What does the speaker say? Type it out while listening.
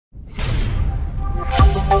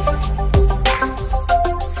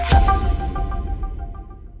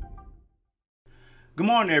Good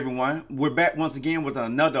morning, everyone. We're back once again with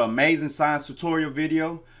another amazing science tutorial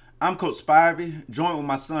video. I'm Coach Spivey, joined with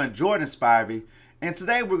my son Jordan Spivey, and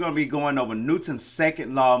today we're going to be going over Newton's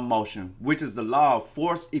second law of motion, which is the law of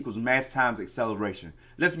force equals mass times acceleration.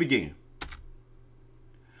 Let's begin.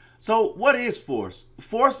 So what is force?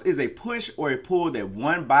 Force is a push or a pull that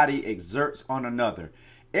one body exerts on another.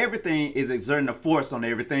 Everything is exerting a force on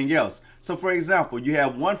everything else. So for example, you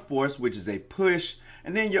have one force, which is a push,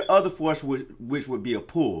 and then your other force, which would be a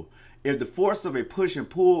pull. If the force of a push and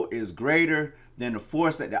pull is greater than the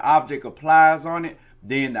force that the object applies on it,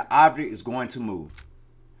 then the object is going to move.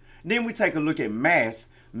 Then we take a look at mass.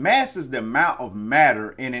 Mass is the amount of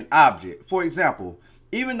matter in an object. For example,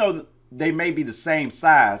 even though they may be the same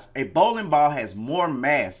size, a bowling ball has more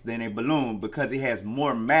mass than a balloon because it has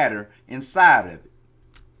more matter inside of it.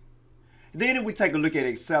 Then if we take a look at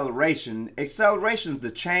acceleration, acceleration is the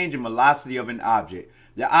change in velocity of an object.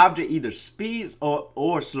 The object either speeds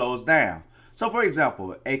or slows down. So for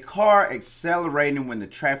example, a car accelerating when the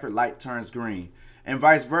traffic light turns green, and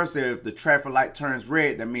vice versa. If the traffic light turns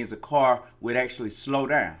red, that means the car would actually slow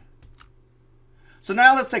down. So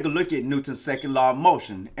now let's take a look at Newton's second law of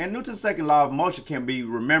motion. And Newton's second law of motion can be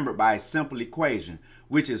remembered by a simple equation,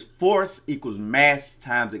 which is force equals mass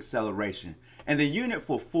times acceleration. And the unit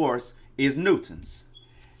for force is newtons.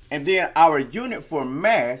 And then our unit for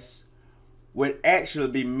mass would actually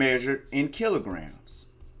be measured in kilograms.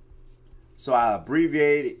 So I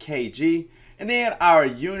abbreviated kg. And then our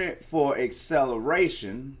unit for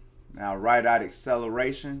acceleration, now write out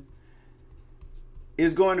acceleration,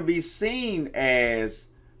 is going to be seen as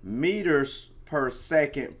meters per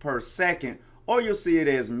second, or you'll see it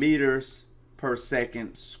as meters per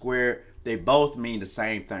second squared. They both mean the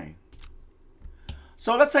same thing.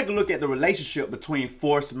 So let's take a look at the relationship between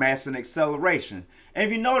force, mass, and acceleration. And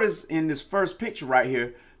if you notice in this first picture right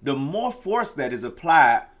here, the more force that is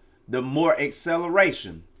applied, the more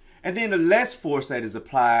acceleration. And then the less force that is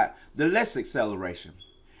applied, the less acceleration.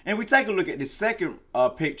 And we take a look at the second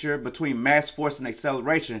picture between mass, force, and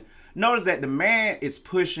acceleration. Notice that the man is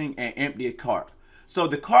pushing an empty cart. So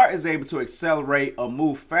the cart is able to accelerate or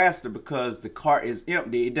move faster because the cart is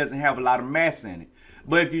empty. It doesn't have a lot of mass in it.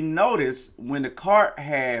 But if you notice, when the cart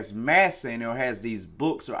has mass in it or has these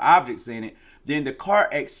books or objects in it, then the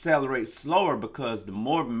cart accelerates slower because the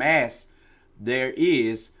more mass there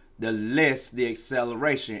is, the less the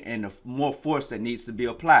acceleration and the more force that needs to be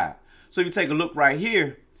applied. So if you take a look right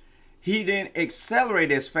here, he didn't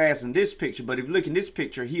accelerate as fast in this picture, but if you look in this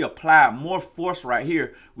picture, he applied more force right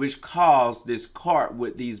here, which caused this cart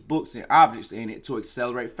with these books and objects in it to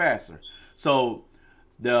accelerate faster. So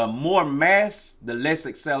the more mass, the less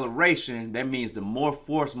acceleration. That means the more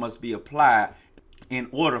force must be applied in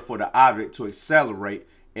order for the object to accelerate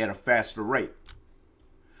at a faster rate.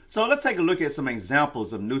 So let's take a look at some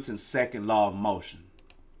examples of Newton's second law of motion.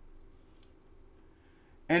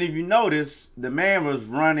 And if you notice, the man was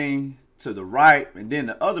running to the right, and then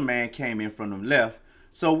the other man came in from the left.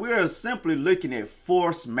 So we're simply looking at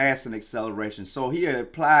force, mass, and acceleration. So he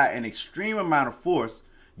applied an extreme amount of force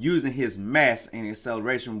using his mass and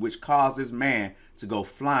acceleration, which caused this man to go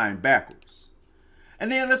flying backwards. And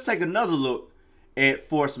then let's take another look at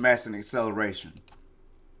force, mass, and acceleration.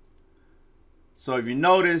 So if you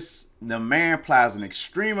notice, the man applies an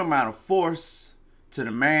extreme amount of force to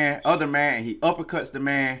the other man, and he uppercuts the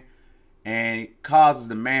man and it causes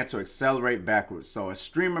the man to accelerate backwards. So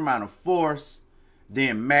extreme amount of force,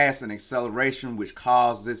 then mass and acceleration, which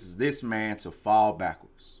causes this man to fall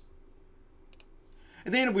backwards.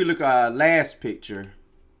 And then if we look at our last picture,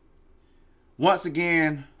 once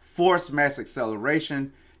again, force, mass,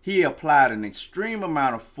 acceleration. He applied an extreme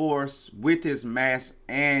amount of force with his mass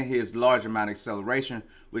and his large amount of acceleration,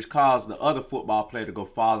 which caused the other football player to go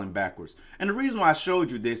falling backwards. And the reason why I showed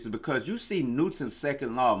you this is because you see Newton's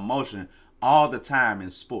second law of motion all the time in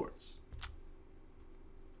sports.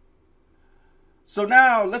 So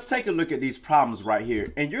now let's take a look at these problems right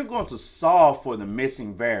here, and you're going to solve for the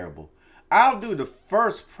missing variable. I'll do the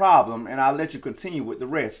first problem and I'll let you continue with the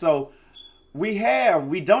rest. So we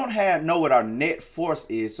don't know what our net force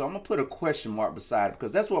is, so I'm gonna put a question mark beside it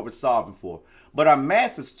because that's what we're solving for. But our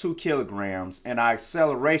mass is 2 kilograms and our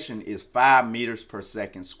acceleration is 5 meters per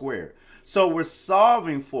second squared. So we're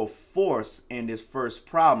solving for force in this first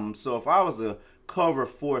problem. So if I was to cover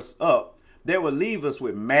force up, that would leave us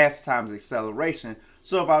with mass times acceleration.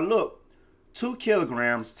 So if I look, 2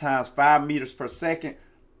 kilograms times 5 meters per second,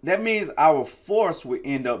 that means our force would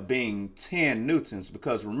end up being 10 newtons,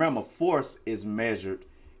 because remember, force is measured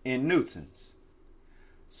in newtons.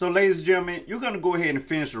 So ladies and gentlemen, you're going to go ahead and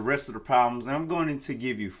finish the rest of the problems, and I'm going to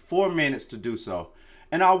give you 4 minutes to do so.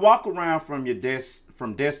 And I'll walk around from desk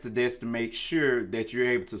to desk to make sure that you're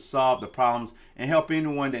able to solve the problems and help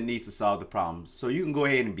anyone that needs to solve the problems. So you can go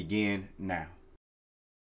ahead and begin now.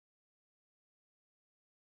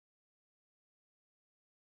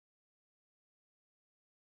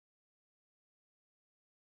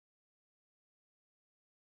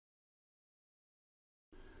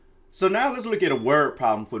 So now let's look at a word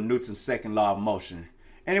problem for Newton's second law of motion.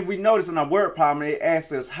 And if we notice in our word problem, it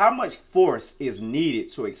asks us how much force is needed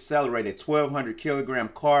to accelerate a 1,200 kilogram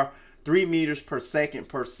car 3 meters per second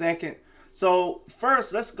per second. So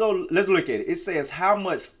first, let's look at it. It says how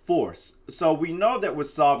much force. So we know that we're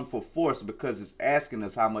solving for force because it's asking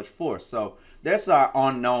us how much force. So that's our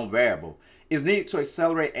unknown variable. Is needed to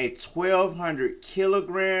accelerate a 1,200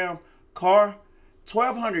 kilogram car.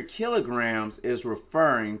 1,200 kilograms is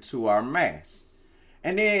referring to our mass.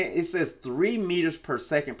 And then it says 3 meters per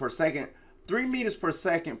second per second. 3 meters per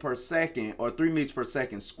second per second, or 3 meters per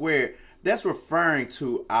second squared, that's referring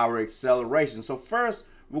to our acceleration. So first,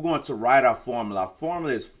 we're going to write our formula. Our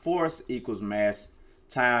formula is force equals mass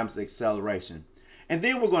times acceleration. And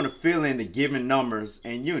then we're going to fill in the given numbers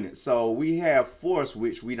and units. So we have force,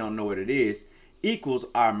 which we don't know what it is, equals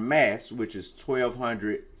our mass, which is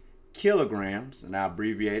 1,200 kilograms, and I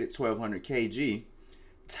abbreviate it 1,200 kg,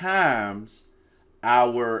 times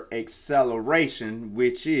our acceleration,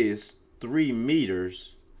 which is 3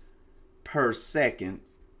 meters per second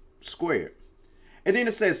squared. And then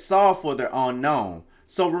it says solve for the unknown.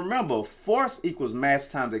 So remember, force equals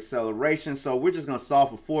mass times acceleration. So we're just going to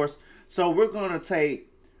solve for force. So we're going to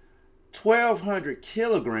take 1,200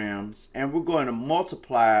 kilograms and we're going to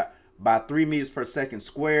multiply it by 3 meters per second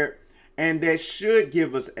squared. And that should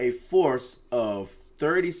give us a force of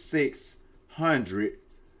 3,600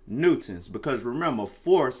 newtons, because remember,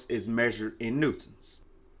 force is measured in newtons.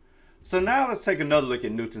 So now let's take another look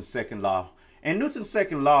at Newton's second law. And Newton's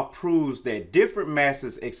second law proves that different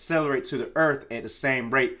masses accelerate to the earth at the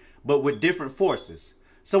same rate, but with different forces.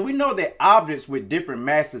 So we know that objects with different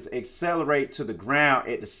masses accelerate to the ground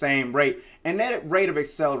at the same rate, and that rate of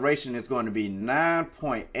acceleration is going to be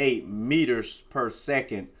 9.8 meters per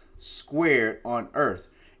second squared on Earth.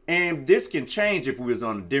 And this can change if we was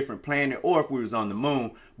on a different planet or if we was on the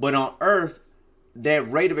moon, but on Earth,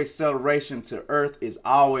 that rate of acceleration to Earth is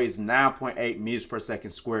always 9.8 meters per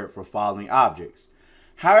second squared for following objects.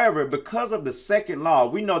 However, because of the second law,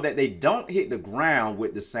 we know that they don't hit the ground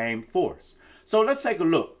with the same force. So let's take a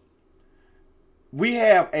look. We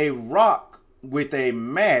have a rock with a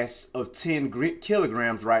mass of 10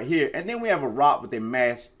 kilograms right here, and then we have a rock with a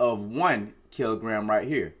mass of 1 kilogram right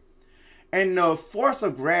here. And the force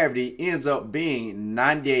of gravity ends up being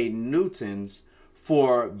 98 newtons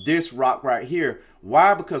for this rock right here.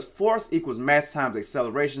 Why? Because force equals mass times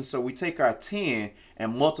acceleration. So we take our 10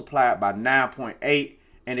 and multiply it by 9.8.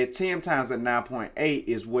 And the 10 times that 9.8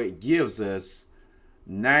 is what gives us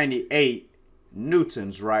 98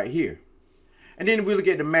 newtons right here. And then if we look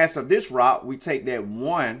at the mass of this rock, we take that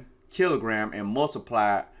 1 kilogram and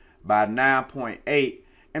multiply it by 9.8.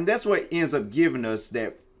 And that's what ends up giving us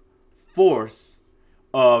that force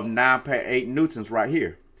of 9.8 newtons right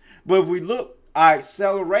here. But if we look, our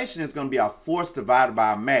acceleration is going to be our force divided by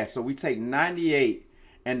our mass. So we take 98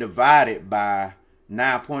 and divide it by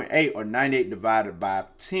 9.8, or 98 divided by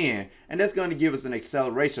 10, and that's going to give us an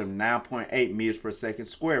acceleration of 9.8 meters per second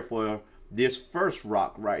squared for this first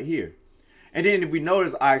rock right here. And then if we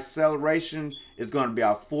notice, our acceleration is going to be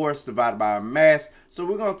our force divided by our mass. So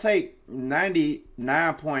we're going to take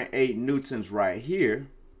 99.8 newtons right here,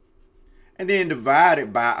 and then divide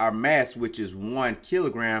it by our mass, which is 1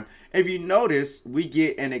 kilogram. If you notice, we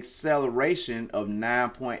get an acceleration of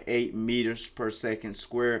 9.8 meters per second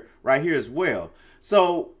squared right here as well.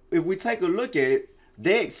 So if we take a look at it,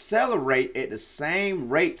 they accelerate at the same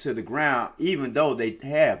rate to the ground, even though they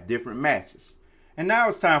have different masses. And now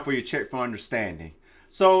it's time for your check for understanding.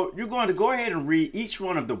 So you're going to go ahead and read each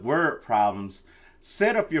one of the word problems,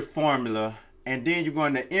 set up your formula, and then you're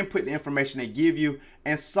going to input the information they give you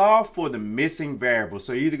and solve for the missing variable.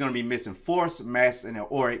 So you're either going to be missing force, mass,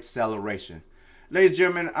 or acceleration. Ladies and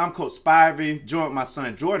gentlemen, I'm Coach Spivey, joined with my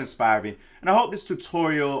son Jordan Spivey, and I hope this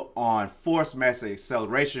tutorial on force, mass, and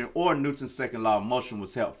acceleration, or Newton's second law of motion,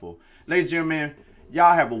 was helpful. Ladies and gentlemen,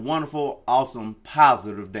 y'all have a wonderful, awesome,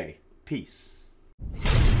 positive day. Peace.